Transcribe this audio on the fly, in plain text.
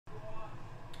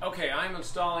Okay, I'm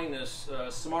installing this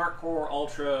Smartcore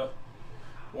Ultra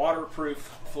waterproof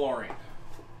flooring,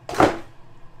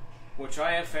 which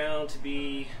I have found to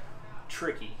be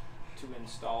tricky to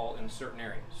install in certain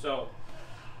areas. So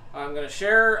I'm going to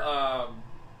share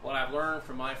what I've learned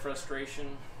from my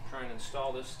frustration trying to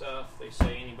install this stuff. They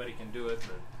say anybody can do it,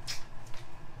 but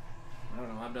I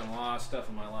don't know, I've done a lot of stuff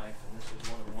in my life, and this is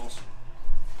one of the most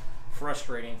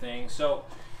frustrating things. So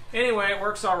anyway, it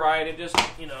works all right. It just,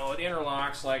 you know, it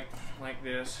interlocks like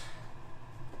this.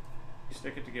 You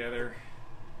stick it together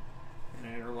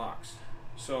and it interlocks.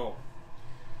 So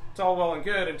it's all well and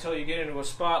good until you get into a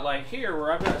spot like here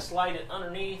where I've got to slide it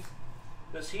underneath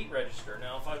this heat register.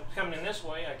 Now if I'm coming in this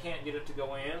way, I can't get it to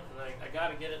go in, and I got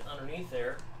to get it underneath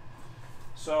there.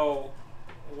 So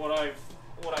what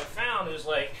I've found is,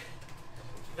 like,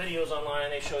 videos online,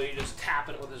 they show you just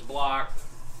tapping it with this block.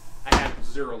 I have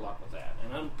zero luck with that,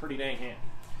 and I'm pretty dang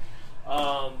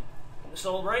handy.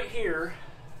 So right here,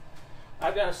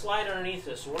 I've got to slide underneath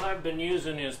this. So what I've been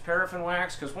using is paraffin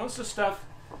wax, because once this stuff,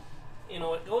 you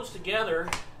know, it goes together,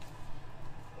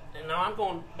 and now I'm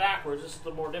going backwards. This is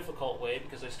the more difficult way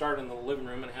because I started in the living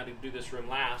room and had to do this room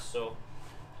last, so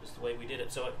just the way we did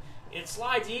it. So it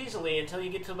slides easily until you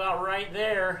get to about right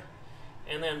there,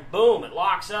 and then boom, it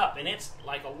locks up, and it's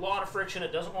like a lot of friction.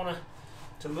 It doesn't want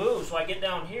to move, so I get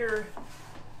down here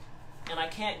and I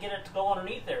can't get it to go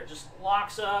underneath there. It just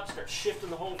locks up, starts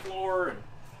shifting the whole floor, and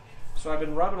so I've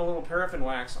been rubbing a little paraffin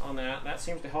wax on that. That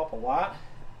seems to help a lot.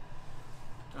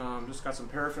 Just got some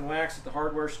paraffin wax at the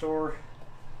hardware store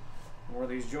where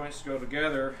these joints go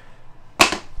together.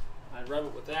 I rub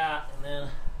it with that, and then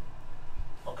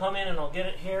I'll come in and I'll get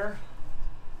it here,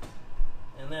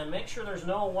 and then make sure there's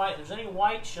no white. If there's any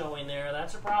white showing there,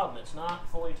 that's a problem. It's not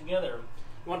fully together.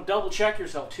 You want to double check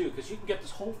yourself too, because you can get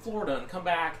this whole floor done, come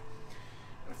back,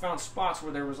 and I found spots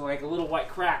where there was like a little white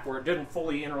crack where it didn't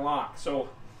fully interlock. So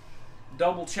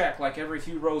double check, like every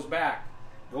few rows back.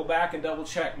 Go back and double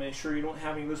check, make sure you don't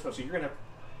have any loose spots. So you're going to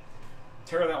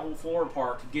tear that whole floor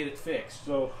apart to get it fixed.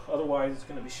 So otherwise it's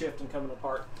going to be shifting, coming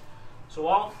apart. So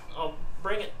I'll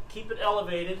bring it, keep it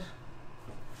elevated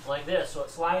like this so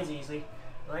it slides easily.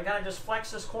 And I got to just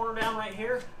flex this corner down right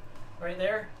here, right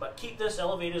there, but keep this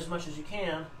elevated as much as you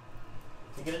can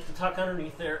to get it to tuck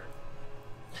underneath there.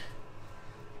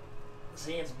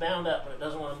 See, it's bound up and it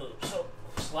doesn't want to move. So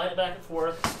slide it back and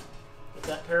forth, get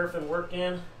that paraffin worked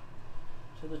in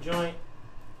to the joint.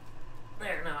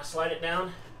 There, now I slide it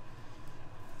down,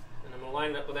 and I'm going to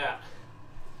line it up with that.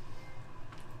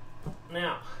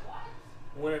 Now,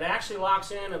 when it actually locks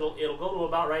in, it'll go to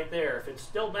about right there. If it's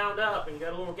still bound up and you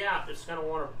got a little gap, it's going to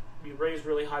want to be raised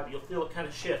really high, but you'll feel it kind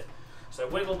of shift. So I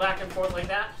wiggle back and forth like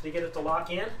that to get it to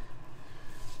lock in.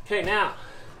 Okay, now,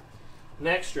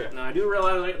 next strip. Now I do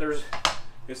realize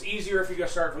it's easier if you go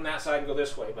start from that side and go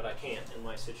this way, but I can't in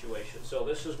my situation. So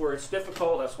this is where it's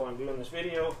difficult. That's why I'm doing this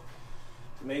video,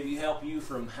 to maybe help you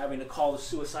from having to call the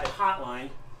suicide hotline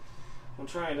when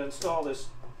trying to install this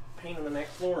pain in the neck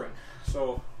flooring.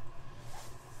 So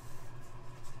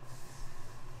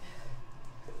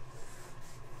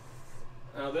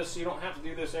now this, you don't have to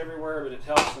do this everywhere, but it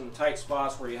helps in the tight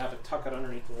spots where you have to tuck it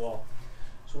underneath the wall.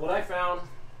 So what I found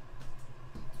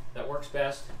that works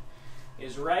best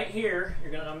is right here.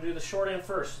 I'm going to do the short end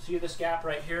first. See this gap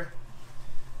right here?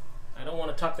 I don't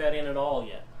want to tuck that in at all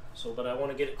yet. So, but I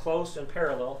want to get it close and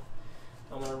parallel.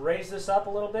 I'm going to raise this up a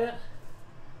little bit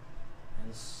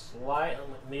and slide.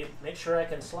 Make sure I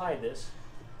can slide this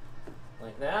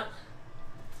like that.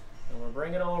 I'm going to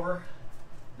bring it over.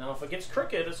 Now if it gets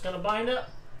crooked, it's going to bind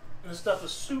up. And this stuff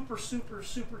is super, super,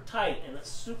 super tight, and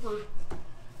it's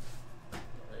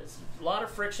a lot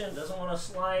of friction. It doesn't want to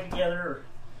slide together or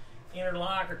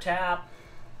interlock or tap.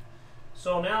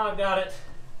 So now I've got it,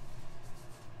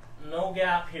 no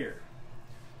gap here.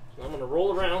 So I'm going to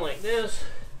roll around like this,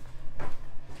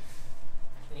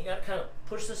 and you got to kind of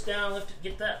push this down, lift it,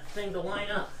 get that thing to line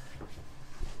up.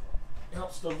 It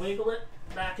helps to wiggle it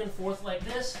back and forth like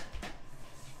this,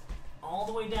 all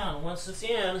the way down. And once it's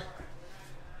in,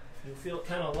 you feel it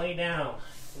kind of lay down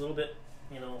a little bit.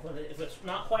 You know, if it's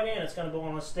not quite in, it's going to go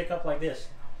on a stick up like this.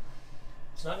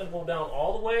 It's not going to go down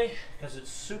all the way because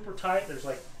it's super tight. There's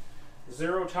like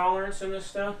zero tolerance in this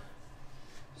stuff.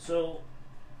 So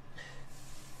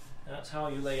that's how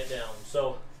you lay it down.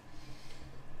 So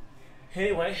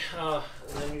anyway, and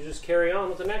then you just carry on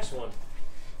with the next one.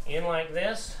 In like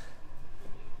this.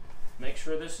 Make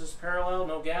sure this is parallel,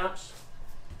 no gaps.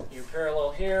 You're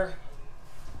parallel here.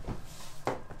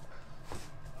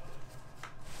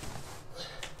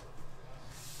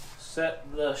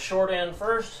 Set the short end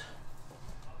first.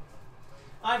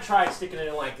 I've tried sticking it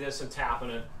in like this and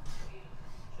tapping it.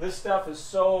 This stuff is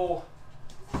so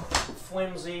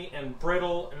flimsy and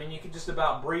brittle. I mean, you could just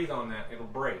about breathe on that, it'll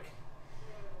break.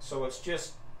 So it's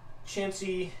just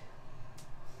chintzy,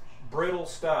 brittle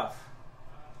stuff.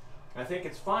 I think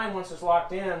it's fine once it's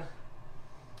locked in,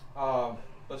 but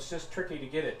it's just tricky to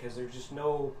get it because there's just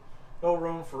no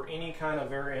room for any kind of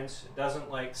variance. It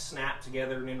doesn't like snap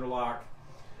together and interlock.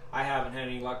 I haven't had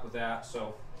any luck with that,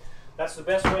 so that's the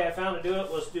best way I found to do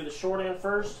it, was do the short end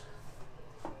first,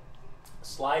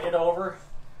 slide it over,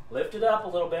 lift it up a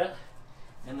little bit,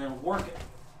 and then work it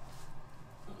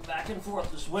back and forth.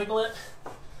 Just wiggle it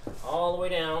all the way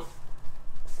down.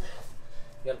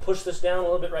 You gotta push this down a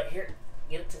little bit right here,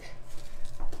 get it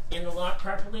to interlock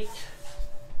properly.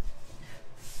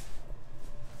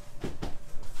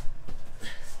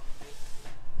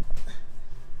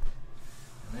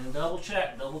 And then double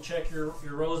check your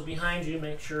rows behind you,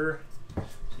 make sure.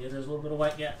 See, there's a little bit of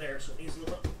white gap there, so it needs a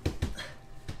little bit.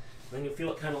 Then you'll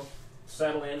feel it kind of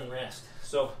settle in and rest.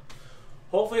 So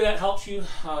hopefully that helps you,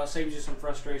 saves you some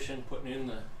frustration putting in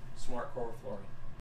the Smartcore flooring.